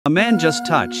A man just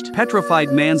touched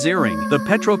petrified man's earring. The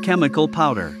petrochemical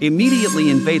powder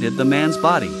immediately invaded the man's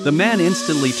body. The man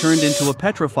instantly turned into a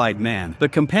petrified man. The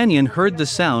companion heard the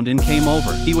sound and came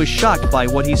over. He was shocked by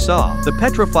what he saw. The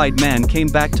petrified man came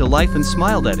back to life and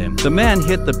smiled at him. The man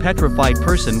hit the petrified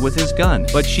person with his gun,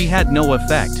 but she had no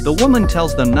effect. The woman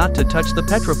tells them not to touch the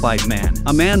petrified man.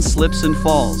 A man slips and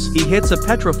falls. He hits a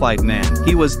petrified man.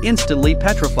 He was instantly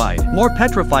petrified. More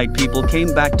petrified people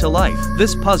came back to life.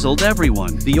 This puzzled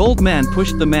everyone. The old man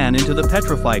pushed the man into the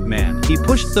petrified man. He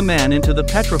pushed the man into the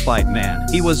petrified man.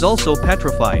 He was also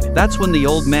petrified. That's when the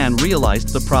old man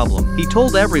realized the problem. He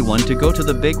told everyone to go to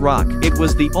the big rock. It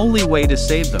was the only way to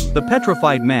save them. The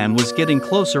petrified man was getting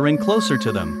closer and closer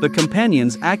to them. The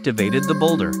companions activated the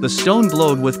boulder. The stone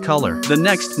glowed with color. The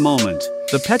next moment,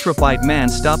 the petrified man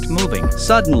stopped moving.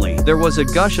 Suddenly, there was a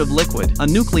gush of liquid. A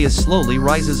nucleus slowly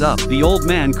rises up. The old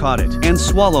man caught it and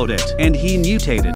swallowed it, and he mutated.